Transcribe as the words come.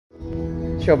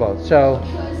show both. So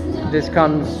this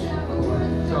comes.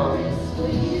 So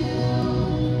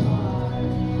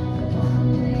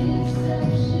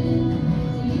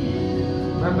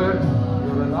remember,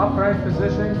 you're in upright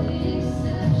position.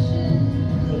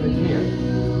 Here.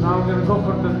 Now I'm going to go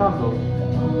for the tumble.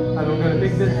 And I'm going to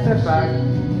take this step back,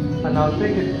 and I'll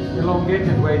take it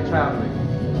elongated way traveling.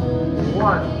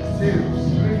 1, 2, 3,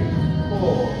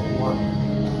 4, 1.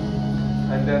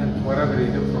 And then whatever you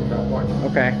do from that point.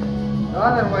 Okay. The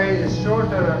other way is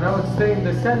shorter, and I would stay in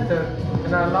the center,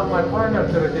 and I allow my partner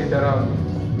to rotate around me.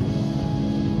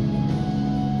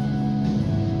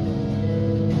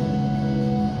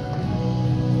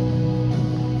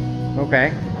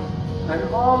 Okay. And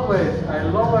always I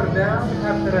lower down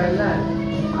after I land.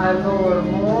 I lower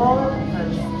more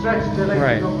and stretch the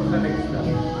leg to go for the next step.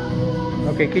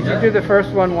 Okay, could you do the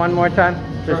first one more time?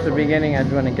 Just the beginning, I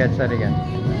just want to catch that again.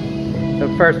 The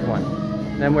first one,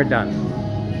 then we're done.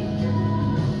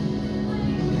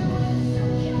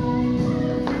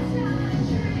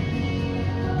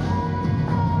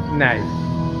 Nice.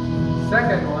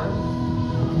 Second one.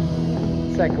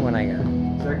 Second one I got.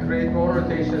 So create more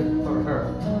rotation for her.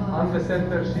 On the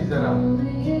center, she's around.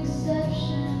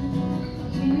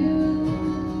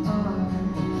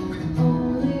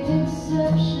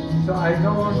 So I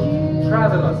don't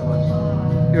travel as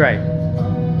much. Right.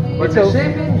 But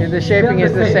the shaping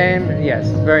is the same. Yes,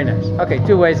 very nice. Okay,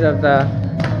 two ways of the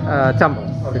tumble.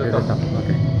 Of the tumble.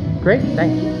 Okay. Great,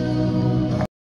 thank you.